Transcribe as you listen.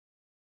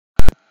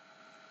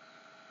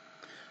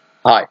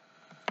Hi,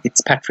 it's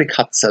Patrick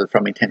Hutzel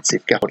from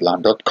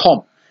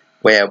IntensiveCareHotline.com,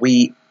 where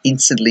we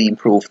instantly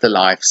improve the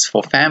lives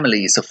for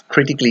families of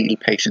critically ill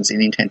patients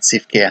in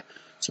intensive care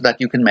so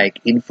that you can make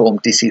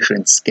informed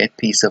decisions, get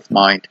peace of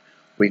mind,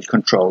 real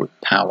control,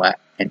 power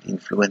and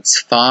influence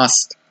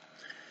fast.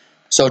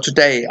 So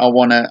today I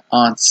want to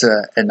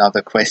answer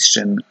another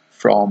question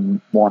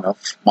from one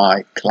of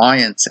my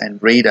clients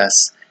and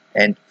readers,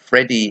 and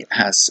Freddie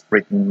has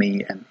written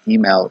me an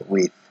email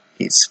with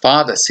his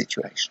father's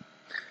situation.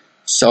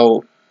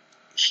 So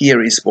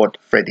here is what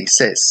Freddie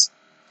says.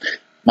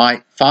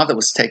 My father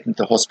was taken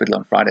to the hospital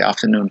on Friday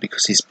afternoon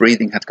because his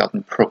breathing had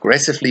gotten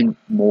progressively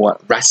more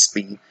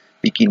raspy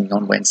beginning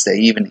on Wednesday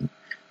evening.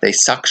 They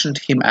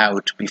suctioned him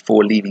out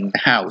before leaving the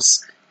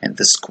house and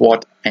the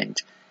squad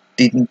and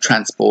didn't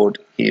transport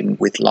him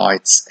with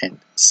lights and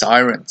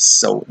sirens,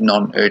 so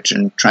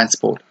non-urgent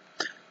transport.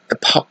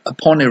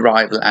 Upon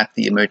arrival at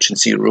the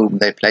emergency room,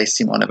 they placed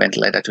him on a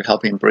ventilator to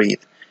help him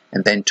breathe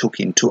and then took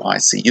him to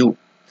ICU.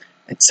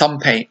 At some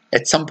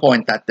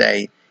point that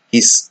day,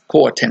 his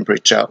core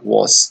temperature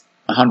was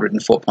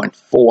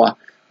 104.4,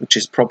 which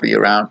is probably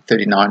around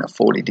 39 or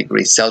 40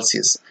 degrees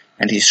Celsius,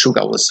 and his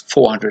sugar was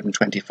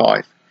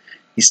 425.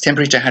 His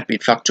temperature had been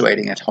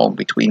fluctuating at home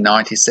between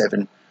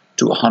 97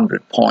 to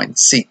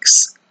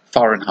 100.6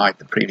 Fahrenheit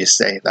the previous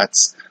day.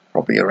 That's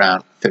probably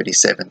around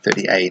 37,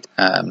 38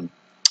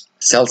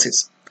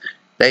 Celsius.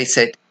 They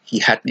said he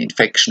had an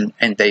infection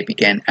and they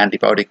began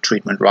antibiotic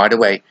treatment right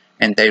away,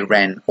 and they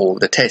ran all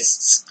the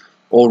tests.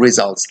 All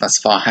results thus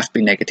far have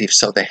been negative,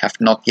 so they have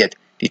not yet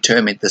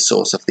determined the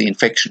source of the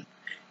infection.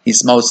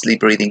 He's mostly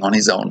breathing on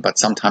his own, but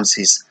sometimes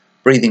his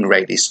breathing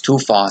rate is too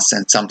fast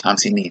and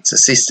sometimes he needs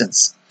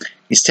assistance.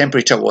 His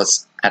temperature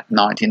was at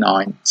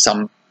 99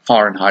 some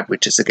Fahrenheit,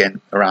 which is again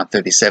around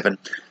 37,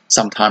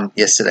 sometime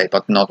yesterday,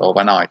 but not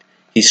overnight.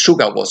 His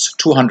sugar was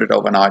 200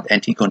 overnight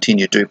and he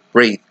continued to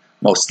breathe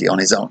mostly on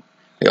his own.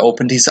 He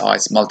opened his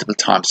eyes multiple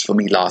times for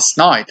me last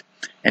night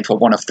and for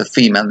one of the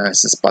female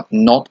nurses, but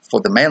not for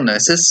the male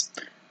nurses.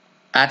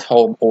 At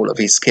home, all of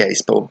his care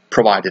is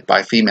provided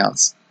by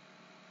females.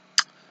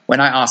 When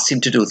I asked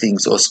him to do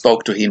things or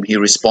spoke to him, he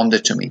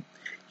responded to me.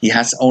 He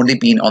has only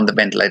been on the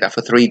ventilator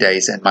for 3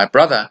 days, and my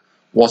brother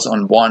was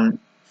on one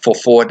for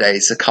 4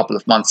 days a couple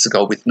of months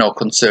ago with no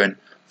concern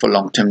for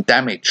long-term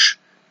damage.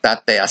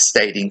 That they are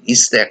stating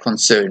is their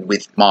concern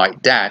with my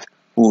dad,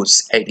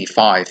 who's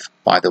 85,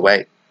 by the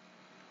way.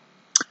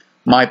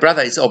 My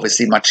brother is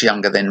obviously much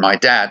younger than my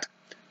dad,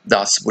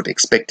 thus would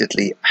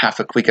expectedly have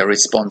a quicker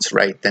response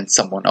rate than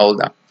someone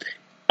older.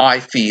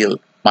 I feel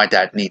my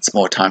dad needs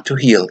more time to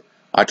heal.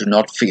 I do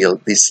not feel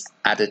this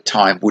added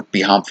time would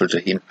be harmful to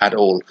him at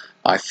all.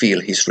 I feel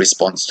his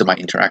response to my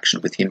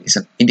interaction with him is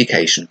an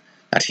indication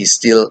that he's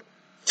still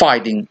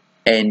fighting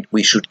and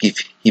we should give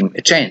him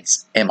a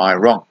chance. Am I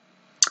wrong?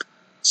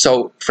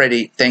 So,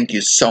 Freddie, thank you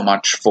so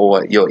much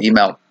for your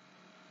email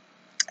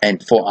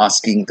and for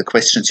asking the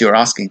questions you're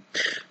asking.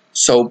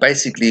 So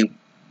basically,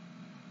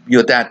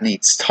 your dad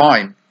needs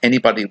time.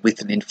 Anybody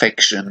with an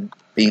infection,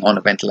 being on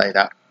a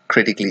ventilator,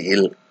 critically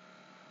ill,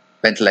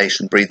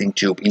 ventilation, breathing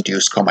tube,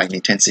 induced coma in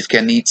intensive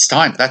care needs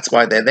time. That's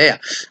why they're there.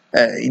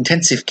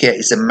 Intensive care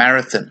is a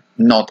marathon,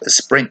 not a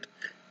sprint.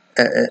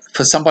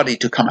 For somebody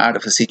to come out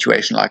of a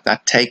situation like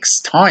that takes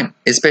time,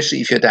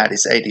 especially if your dad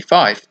is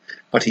 85,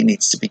 but he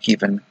needs to be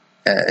given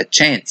a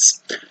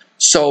chance.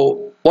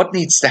 So what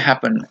needs to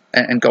happen,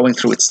 and going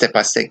through it step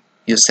by step,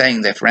 you're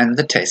saying they've ran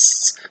the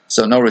tests,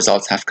 so no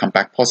results have come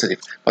back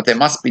positive, but there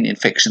must be an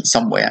infection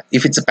somewhere.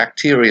 If it's a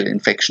bacterial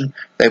infection,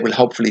 they will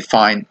hopefully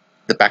find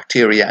the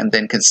bacteria and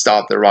then can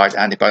start the right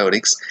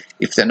antibiotics.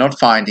 If they're not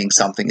finding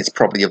something, it's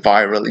probably a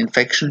viral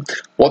infection.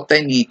 What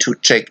they need to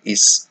check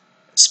is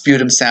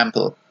sputum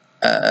sample,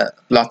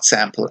 blood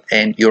sample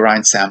and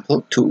urine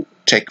sample to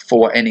check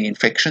for any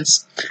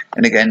infections.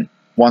 And again,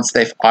 once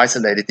they've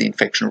isolated the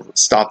infection,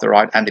 start the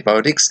right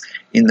antibiotics.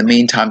 In the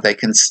meantime, they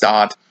can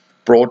start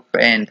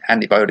broadband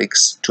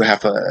antibiotics to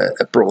have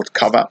a broad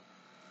cover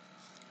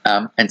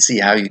and see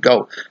how you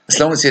go. As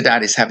long as your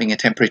dad is having a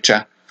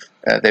temperature,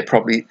 they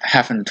probably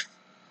haven't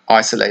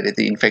isolated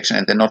the infection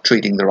and they're not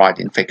treating the right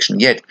infection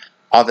yet.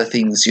 Other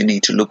things you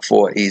need to look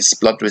for is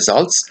blood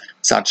results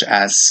such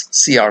as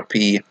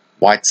CRP,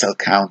 white cell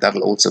count. That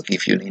will also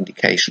give you an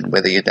indication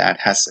whether your dad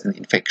has an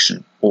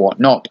infection or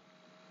not.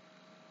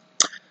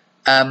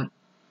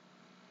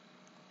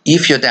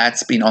 If your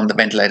dad's been on the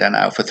ventilator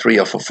now for 3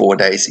 or 4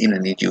 days in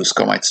an induced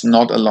coma, it's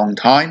not a long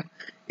time.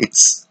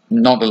 It's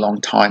not a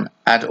long time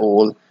at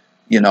all.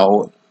 You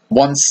know,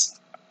 once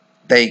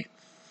they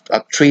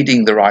are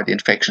treating the right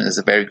infection, there's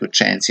a very good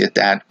chance your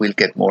dad will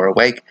get more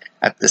awake.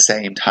 At the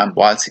same time,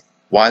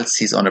 whilst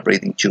he's on a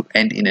breathing tube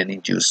and in an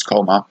induced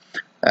coma,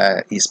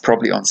 he's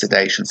probably on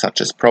sedation such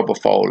as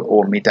propofol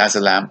or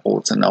midazolam,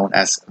 also known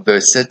as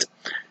Versed,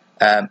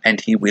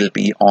 and he will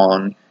be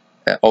on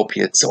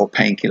opiates or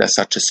painkillers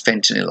such as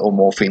fentanyl or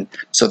morphine,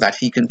 so that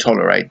he can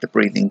tolerate the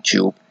breathing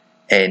tube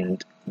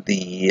and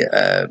the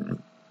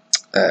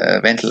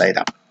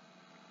ventilator.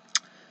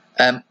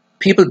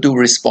 People do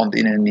respond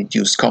in an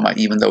induced coma,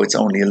 even though it's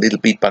only a little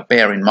bit, but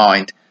bear in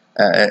mind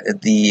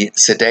the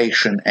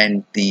sedation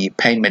and the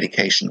pain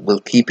medication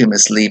will keep him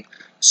asleep.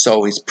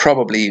 So it's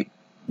probably,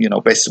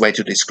 best way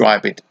to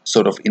describe it,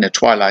 sort of in a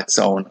twilight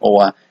zone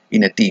or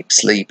in a deep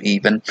sleep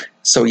even.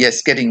 So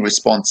yes, getting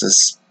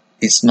responses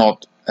is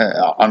not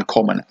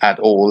uncommon at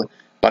all,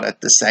 but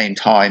at the same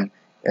time,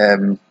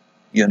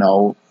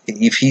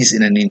 if he's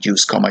in an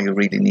induced coma, you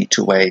really need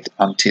to wait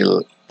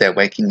until they're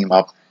waking him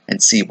up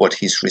and see what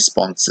his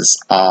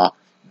responses are.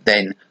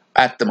 Then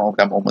at the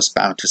moment, I'm almost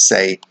bound to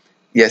say,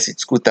 yes,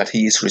 it's good that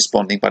he is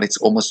responding, but it's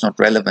almost not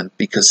relevant,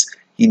 because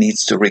he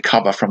needs to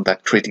recover from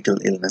that critical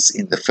illness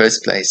in the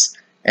first place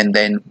and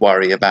then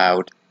worry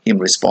about him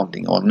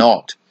responding or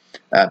not,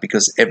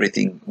 because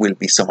everything will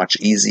be so much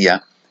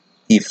easier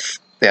if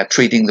they are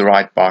treating the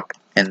right bug,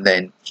 and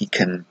then he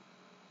can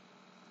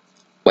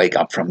wake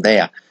up from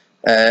there.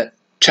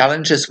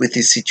 Challenges with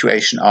this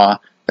situation are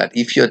that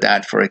if your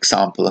dad, for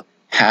example,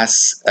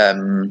 has,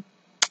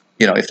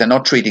 if they're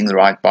not treating the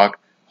right bug,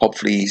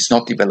 hopefully he's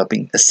not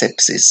developing a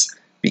sepsis,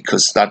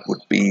 because that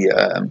would be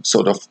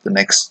sort of the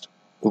next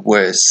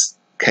worst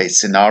case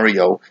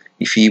scenario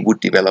if he would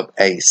develop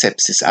a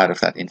sepsis out of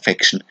that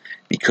infection,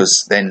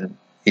 because then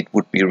it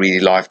would be really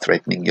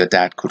life-threatening. Your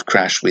dad could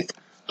crash with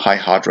high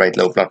heart rate,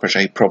 low blood pressure.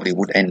 He probably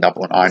would end up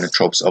on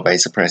inotropes or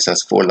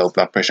vasopressors for low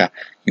blood pressure.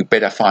 You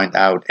better find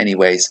out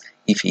anyways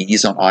if he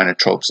is on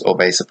inotropes or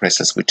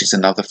vasopressors, which is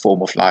another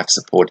form of life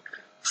support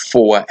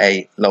for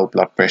a low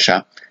blood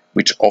pressure,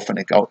 which often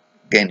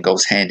again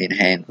goes hand in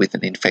hand with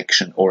an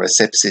infection or a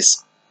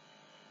sepsis.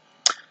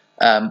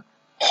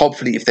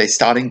 Hopefully, if they're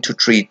starting to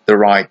treat the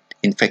right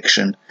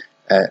infection,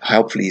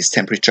 hopefully his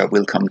temperature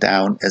will come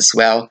down as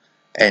well,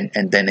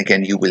 and then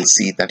again you will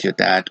see that your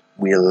dad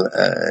will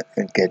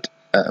get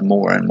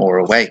more and more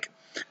awake.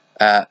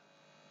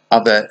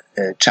 Other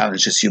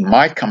challenges you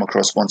might come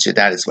across once your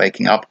dad is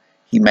waking up: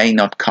 he may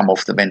not come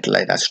off the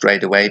ventilator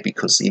straight away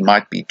because he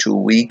might be too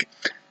weak.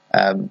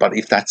 But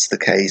if that's the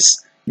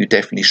case, you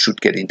definitely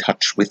should get in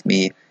touch with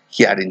me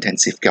here at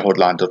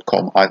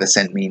intensivecarehotline.com. Either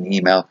send me an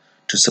email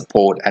to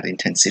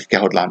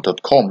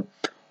support@intensivecarehotline.com,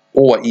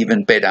 or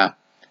even better,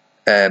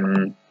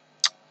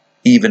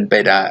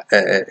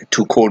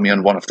 to call me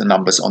on one of the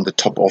numbers on the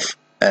top of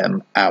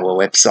our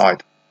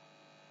website.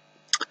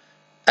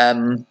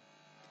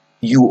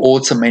 You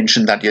also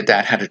mentioned that your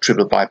dad had a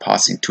triple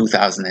bypass in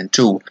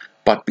 2002,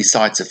 but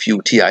besides a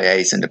few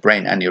TIAs and a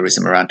brain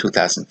aneurysm around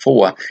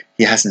 2004,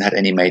 he hasn't had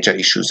any major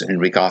issues in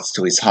regards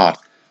to his heart.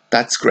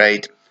 That's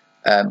great.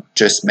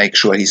 Just make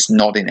sure he's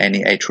not in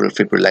any atrial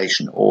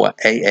fibrillation or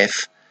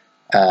AF.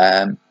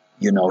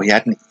 He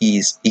had an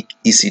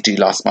ECG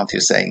last month,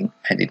 you're saying,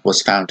 and it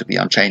was found to be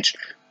unchanged.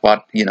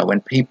 But,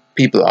 when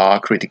people are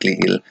critically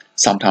ill,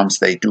 sometimes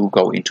they do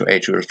go into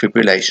atrial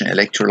fibrillation.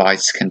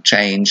 Electrolytes can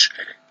change,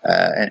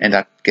 and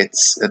that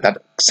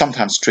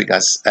sometimes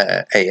triggers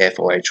AF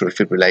or atrial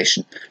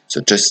fibrillation. So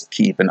just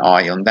keep an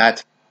eye on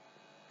that.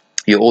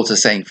 You're also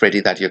saying,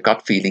 Freddie, that your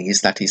gut feeling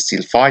is that he's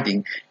still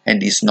fighting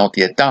and he's not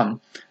yet done,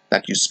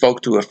 that you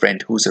spoke to a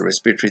friend who's a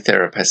respiratory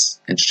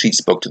therapist and she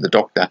spoke to the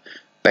doctor.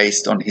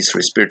 Based on his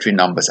respiratory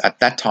numbers at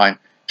that time,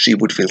 she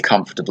would feel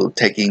comfortable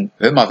taking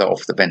her mother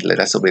off the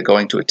ventilator. So we're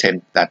going to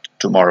attempt that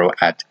tomorrow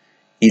at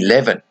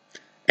 11.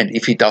 And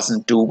if he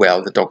doesn't do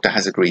well, the doctor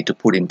has agreed to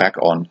put him back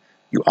on.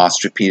 You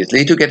asked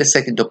repeatedly to get a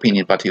second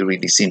opinion, but he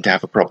really seemed to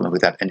have a problem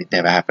with that, and it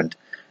never happened.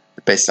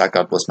 The best I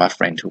got was my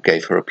friend who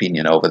gave her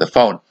opinion over the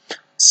phone.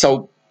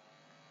 So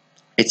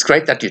it's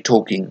great that you're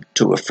talking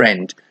to a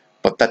friend,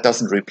 but that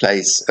doesn't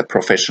replace a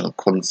professional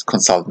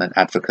consultant and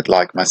advocate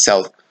like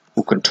myself,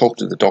 who can talk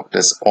to the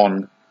doctors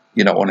on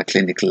a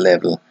clinical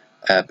level,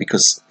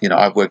 because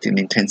I've worked in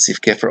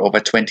intensive care for over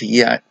 20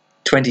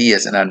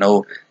 years, and I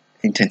know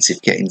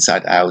intensive care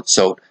inside out.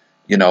 So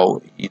you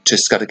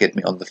just got to get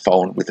me on the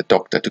phone with a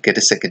doctor to get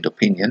a second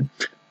opinion.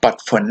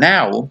 But for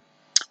now,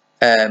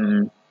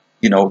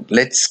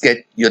 let's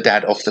get your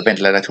dad off the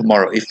ventilator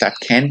tomorrow, if that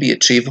can be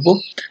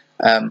achievable,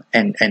 and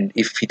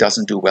if he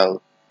doesn't do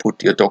well,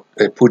 put your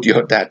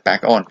dad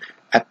back on.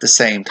 At the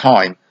same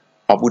time,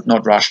 I would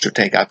not rush to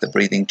take out the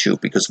breathing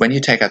tube, because when you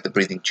take out the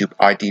breathing tube,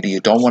 ideally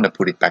you don't want to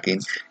put it back in.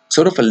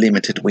 Sort of a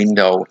limited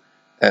window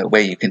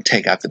where you can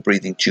take out the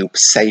breathing tube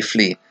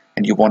safely,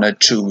 and you want to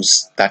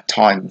choose that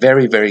time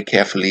very, very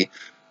carefully,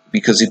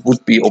 because it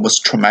would be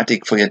almost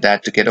traumatic for your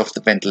dad to get off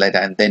the ventilator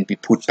and then be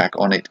put back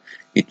on it.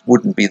 It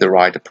wouldn't be the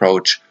right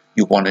approach.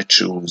 You want to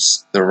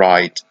choose the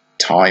right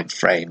time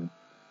frame,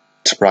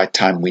 the right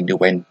time window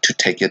when to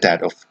take your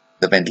dad off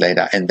the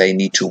ventilator, and they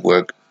need to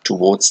work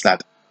towards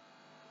that.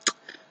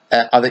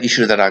 Other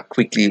issue that I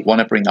quickly want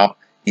to bring up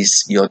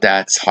is your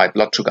dad's high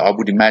blood sugar. I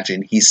would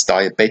imagine he's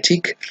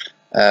diabetic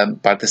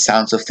by the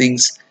sounds of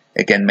things.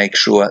 Again, make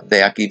sure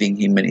they are giving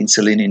him an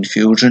insulin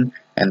infusion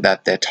and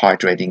that they're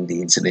titrating the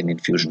insulin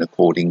infusion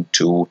according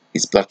to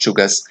his blood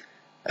sugars,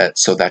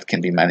 so that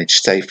can be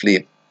managed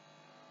safely,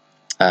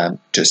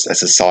 just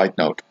as a side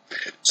note.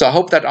 So I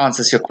hope that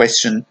answers your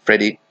question,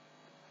 Freddie.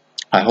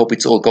 I hope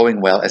it's all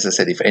going well. As I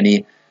said, if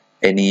any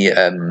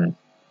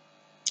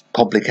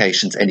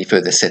complications, any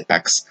further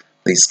setbacks,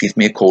 please give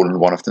me a call on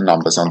one of the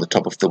numbers on the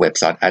top of the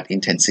website at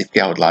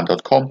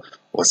intensivecarehotline.com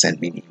or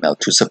send me an email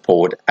to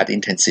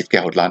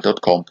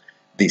support@intensivecarehotline.com.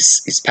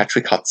 This is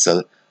Patrick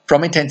Hutzel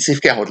from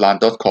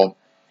intensivecarehotline.com,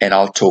 and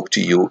I'll talk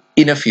to you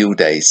in a few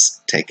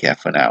days. Take care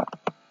for now.